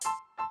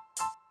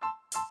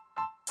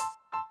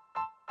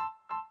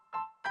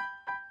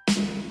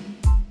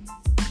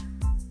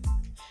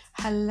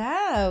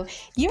Hello,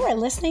 you are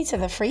listening to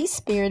the Free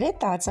Spirited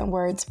Thoughts and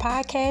Words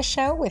podcast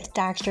show with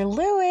Dr.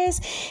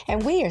 Lewis,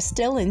 and we are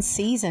still in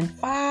season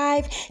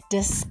 5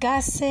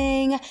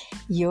 discussing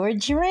your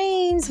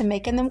dreams and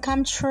making them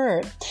come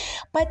true.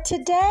 But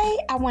today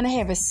I want to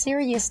have a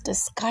serious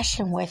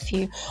discussion with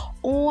you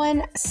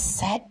on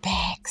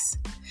setbacks.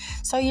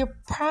 So you're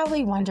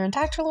probably wondering,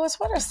 Dr. Lewis,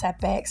 what are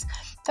setbacks?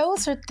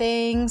 Those are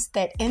things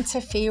that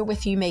interfere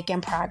with you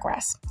making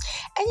progress,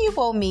 and you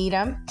will meet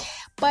them.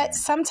 But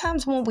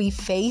sometimes when we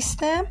face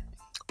them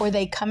or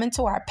they come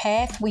into our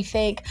path, we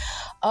think,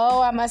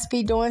 oh, I must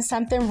be doing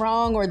something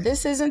wrong, or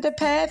this isn't the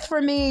path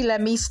for me.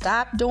 Let me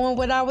stop doing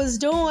what I was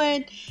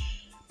doing.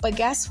 But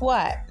guess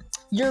what?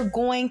 You're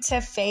going to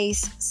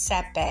face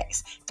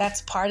setbacks.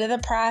 That's part of the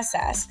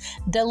process.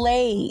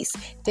 Delays,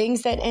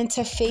 things that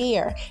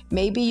interfere.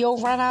 Maybe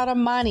you'll run out of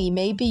money.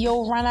 Maybe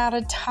you'll run out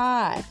of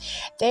time.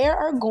 There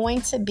are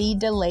going to be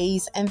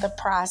delays in the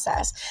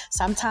process.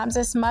 Sometimes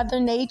it's Mother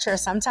Nature.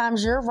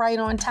 Sometimes you're right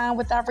on time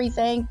with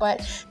everything,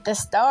 but the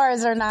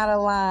stars are not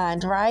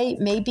aligned, right?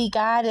 Maybe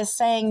God is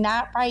saying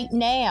not right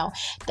now.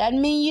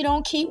 Doesn't mean you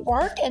don't keep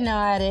working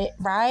at it,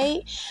 right?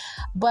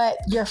 But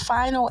your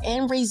final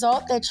end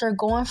result that you're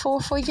going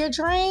for your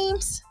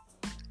dreams,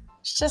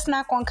 it's just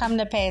not going to come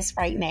to pass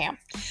right now.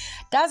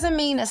 Doesn't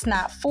mean it's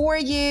not for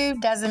you.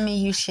 Doesn't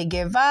mean you should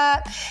give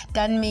up.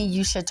 Doesn't mean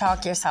you should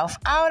talk yourself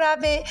out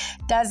of it.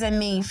 Doesn't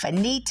mean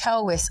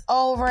finito, it's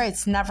over.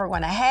 It's never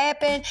going to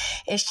happen.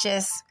 It's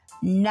just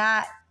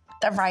not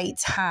the right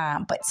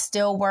time, but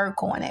still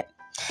work on it.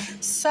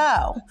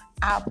 So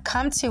I'll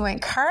come to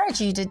encourage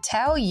you to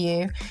tell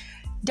you,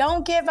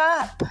 don't give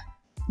up.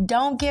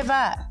 Don't give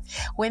up.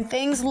 When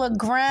things look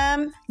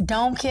grim,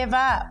 don't give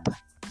up.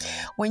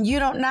 When you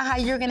don't know how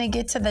you're going to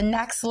get to the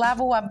next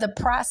level of the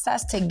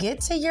process to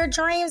get to your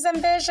dreams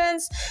and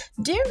visions,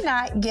 do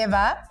not give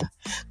up.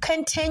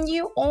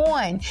 Continue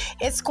on.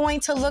 It's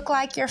going to look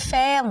like you're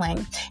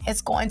failing.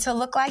 It's going to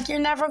look like you're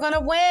never going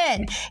to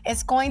win.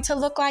 It's going to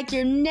look like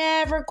you're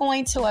never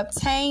going to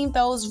obtain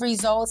those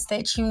results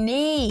that you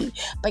need.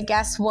 But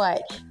guess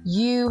what?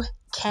 You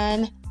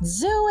can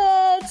do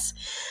it.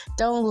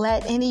 Don't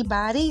let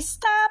anybody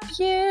stop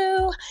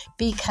you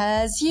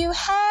because you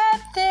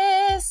have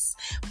this.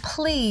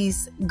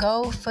 Please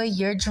go for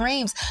your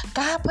dreams.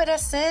 God put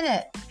us in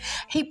it.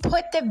 He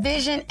put the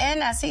vision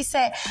in us. He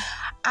said,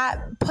 I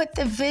put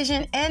the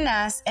vision in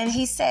us, and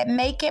he said,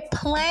 make it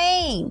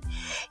plain.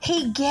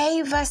 He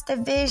gave us the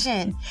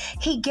vision.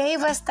 He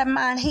gave us the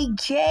mind. He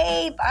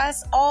gave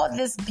us all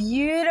this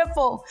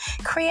beautiful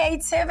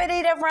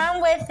creativity to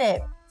run with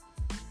it.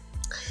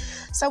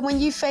 So when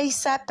you face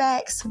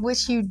setbacks,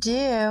 which you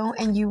do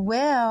and you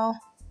will,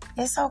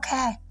 it's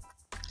okay.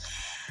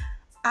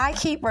 I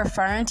keep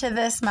referring to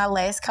this my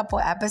last couple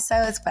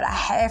episodes, but I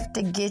have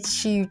to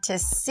get you to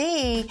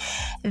see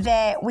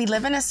that we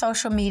live in a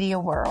social media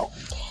world,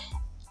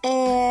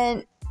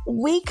 and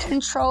we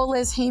control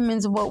as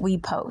humans what we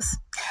post.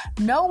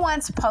 No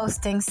one's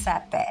posting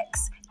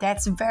setbacks.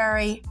 That's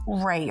very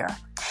rare.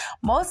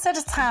 Most of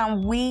the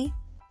time, we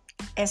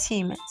as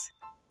humans,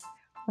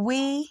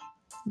 we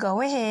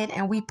go ahead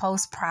and we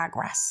post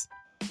progress,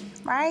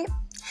 right?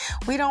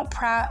 We don't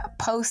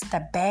post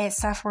the bad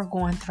stuff we're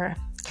going through.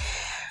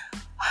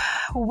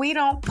 We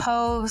don't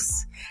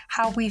post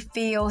how we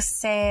feel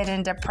sad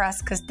and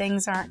depressed because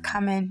things aren't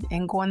coming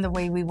and going the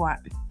way we want.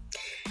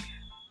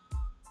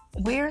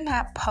 We're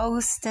not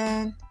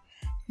posting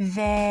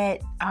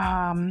that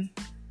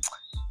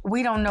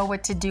we don't know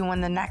what to do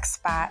in the next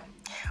spot.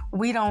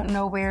 We don't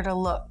know where to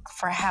look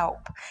for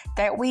help,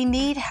 that we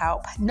need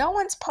help. No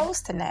one's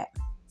posting that.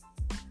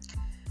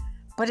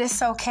 But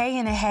it's okay,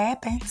 and it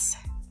happens.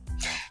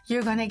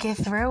 You're going to get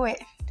through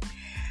it.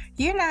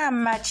 You know how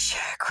much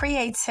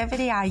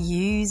creativity I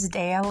use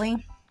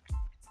daily?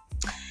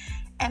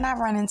 And I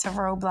run into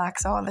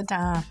roadblocks all the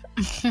time.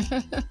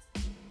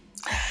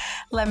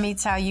 Let me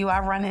tell you, I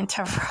run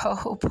into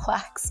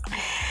roadblocks.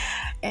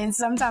 And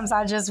sometimes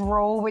I just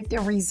roll with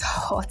the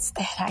results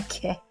that I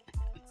get.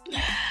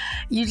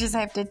 You just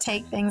have to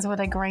take things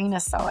with a grain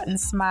of salt and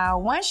smile.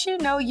 Once you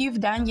know you've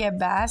done your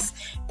best,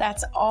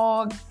 that's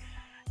all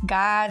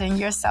God and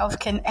yourself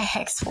can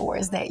ask for,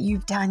 is that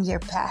you've done your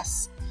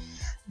best.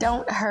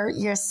 Don't hurt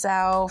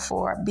yourself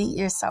or beat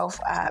yourself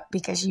up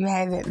because you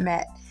haven't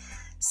met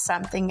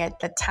something at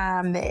the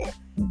time, that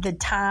the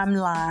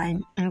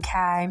timeline,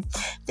 okay,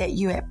 that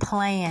you had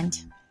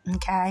planned,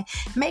 okay?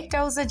 Make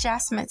those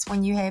adjustments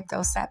when you have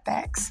those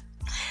setbacks.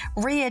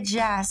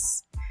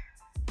 Readjust,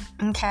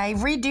 okay?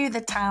 Redo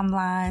the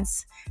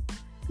timelines.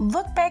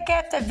 Look back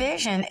at the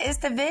vision. Is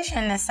the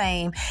vision the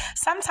same?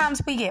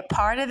 Sometimes we get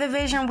part of the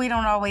vision. We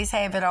don't always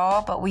have it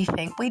all, but we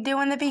think we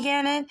do in the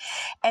beginning.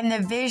 And the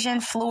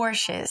vision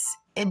flourishes.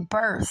 It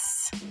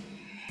bursts.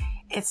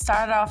 It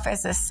started off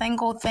as a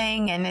single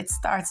thing, and it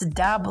starts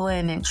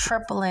doubling and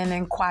tripling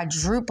and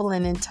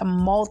quadrupling into a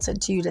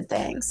multitude of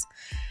things.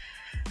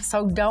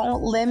 So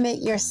don't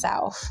limit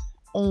yourself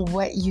on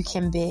what you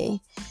can be.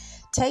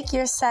 Take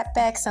your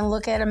setbacks and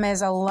look at them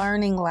as a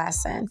learning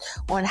lesson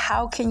on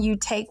how can you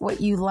take what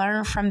you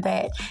learn from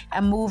that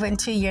and move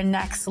into your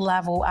next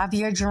level of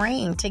your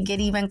dream to get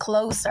even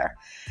closer,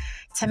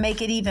 to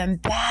make it even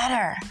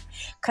better.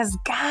 Because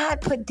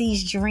God put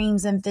these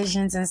dreams and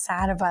visions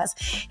inside of us.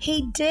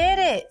 He did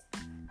it.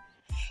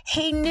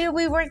 He knew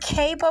we were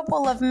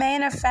capable of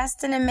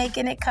manifesting and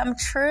making it come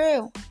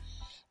true.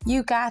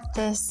 You got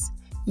this.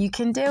 You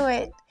can do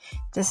it.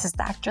 This is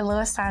Dr.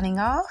 Lewis signing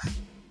off.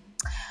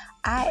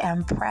 I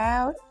am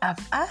proud of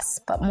us,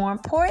 but more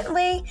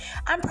importantly,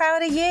 I'm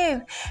proud of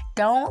you.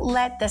 Don't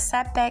let the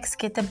setbacks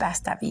get the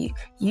best of you.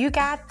 You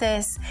got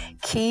this.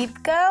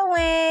 Keep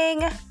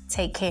going.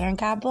 Take care and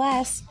God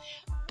bless.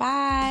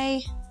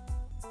 Bye.